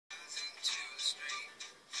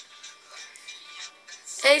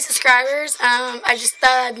Hey subscribers, I just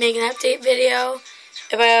thought I'd make an update video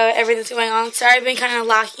about everything that's going on. Sorry I've been kind of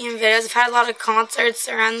lacking in videos. I've had a lot of concerts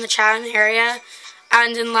around the Chatham area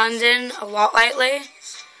and in London a lot lately.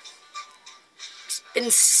 It's been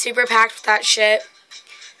super packed with that shit.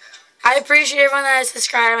 I appreciate everyone that has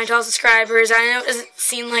subscribed, my 12 subscribers. I know it doesn't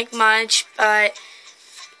seem like much, but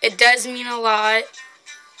it does mean a lot.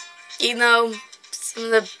 Even though some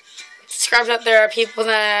of the subscribers out there are people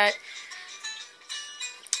that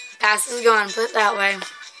pass is gone, put it that way.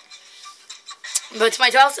 But to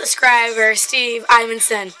my 12th subscriber, Steve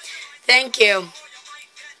Ivanson, thank you.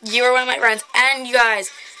 You are one of my friends. And you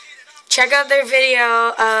guys, check out their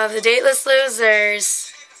video of the Dateless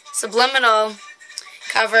Losers Subliminal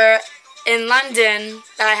cover in London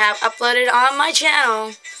that I have uploaded on my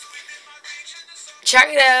channel. Check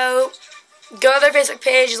it out. Go to their Facebook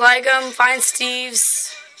page, like them, find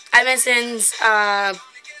Steve's Ivanson's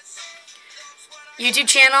YouTube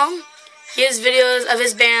channel. He has videos of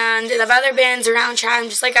his band and of other bands around Chatham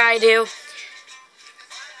just like I do.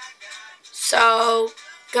 So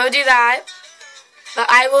go do that. But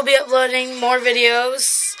I will be uploading more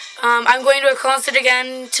videos. I'm going to a concert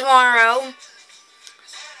again tomorrow.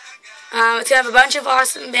 It's going to have a bunch of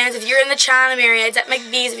awesome bands. If you're in the Chatham area, it's at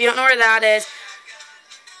McBee's. If you don't know where that is,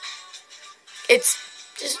 it's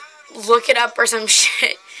just look it up or some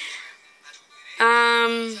shit.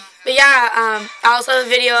 But yeah, I also have a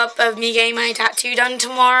video up of me getting my tattoo done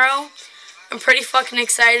tomorrow. I'm pretty fucking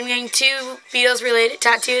excited. I'm getting 2 Beatles related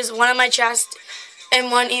tattoos, one on my chest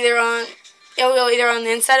and one it'll go either on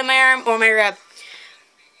the inside of my arm or my rib.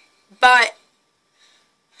 But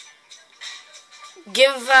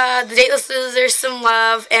give the Dateless Losers some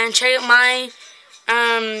love and check out my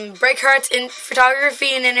Breakhearts in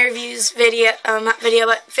Photography and Interviews video, not video,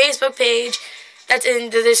 but Facebook page. That's in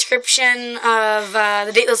the description of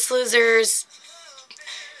the Dateless Losers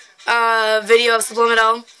video of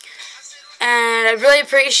Subliminal. And I'd really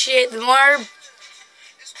appreciate the more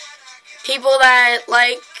people that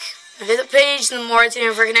like my Facebook page, the more it's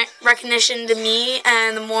going to recognition to me,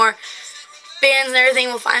 and the more bands and everything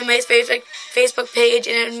will find my Facebook page,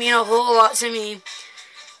 and it would mean a whole lot to me.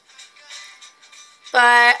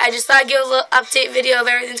 But I just thought I'd give a little update video of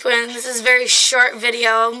everything that's going on. This is a very short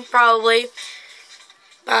video, probably.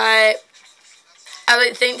 But I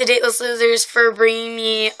would thank the Dateless Losers for bringing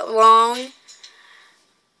me along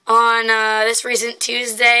on this recent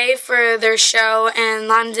Tuesday for their show in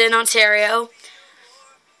London, Ontario.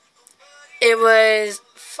 It was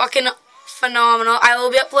fucking phenomenal. I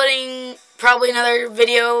will be uploading probably another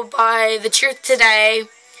video by The Truth Today,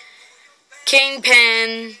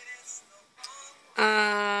 Kingpin,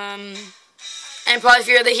 and probably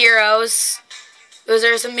Fear the Heroes. Those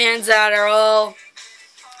are some bands that are all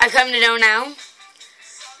I've come to know now.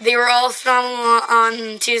 They were all phenomenal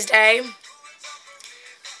on Tuesday.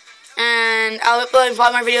 And I'll be uploading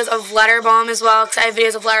probably more videos of Letterbomb as well, because I have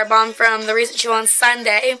videos of Letterbomb from the recent show on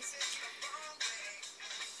Sunday.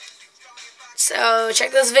 So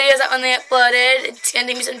check those videos out when they uploaded. It's going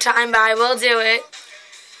to take me some time, but I will do it.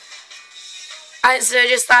 So I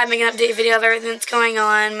just thought I'd make an update video of everything that's going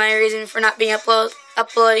on. My reason for not being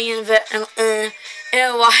uploading in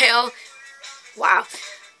a while. Wow.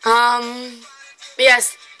 But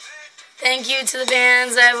yes, thank you to the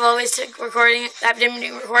bands that I've been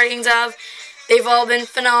doing recordings of. They've all been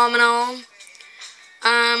phenomenal.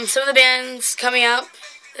 Some of the bands coming up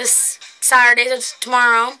this Saturday, so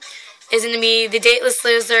tomorrow, is going to be the Dateless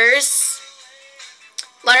Losers,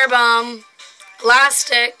 Letterbomb,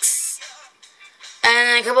 Elastics,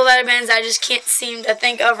 and a couple of other bands I just can't seem to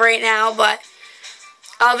think of right now, but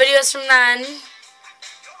all videos from then.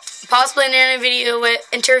 Possibly an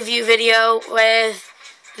interview video with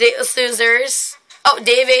the Dateless Losers. Oh,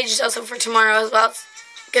 Dave Age is also for tomorrow as well. It's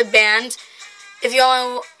a good band. If you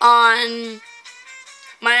all on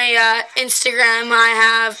my Instagram, I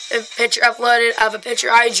have a picture uploaded of a picture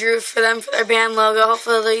I drew for them for their band logo.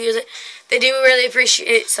 Hopefully they'll use it. They do really appreciate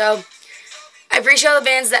it, so I appreciate all the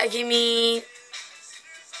bands that give me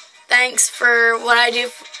thanks for what I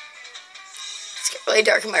do. It's getting really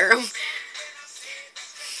dark in my room.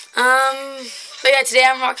 But yeah, today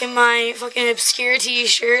I'm rocking my fucking Obscure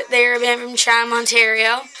t-shirt. They are a band from Chatham,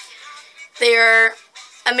 Ontario. They are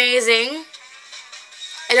amazing.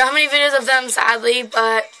 I don't have any videos of them, sadly,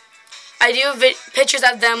 but I do have pictures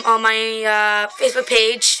of them on my Facebook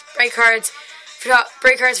page, Breakhearts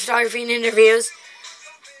Photography and Interviews.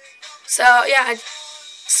 So yeah, I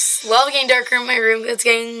just love getting darker in my room.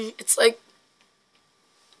 It's like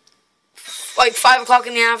 5 o'clock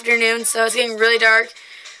in the afternoon, so it's getting really dark.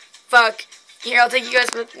 Fuck. Here, I'll take you guys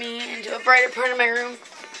with me into a brighter part of my room.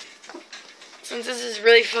 since this is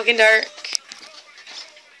really fucking dark.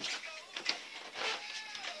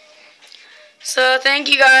 So thank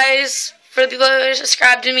you guys for the people who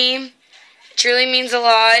subscribed to me. It truly means a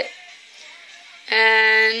lot.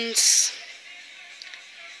 And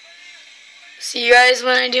see you guys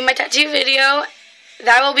when I do my tattoo video.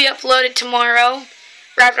 That will be uploaded tomorrow,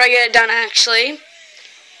 or after I get it done actually.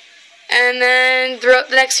 And then throughout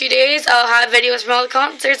the next few days, I'll have videos from all the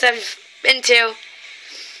concerts I've been to.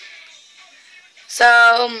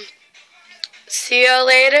 So, see you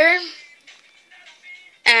later.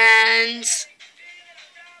 And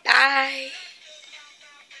bye.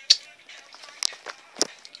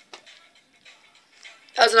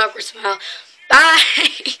 That was an awkward smile.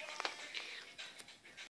 Bye.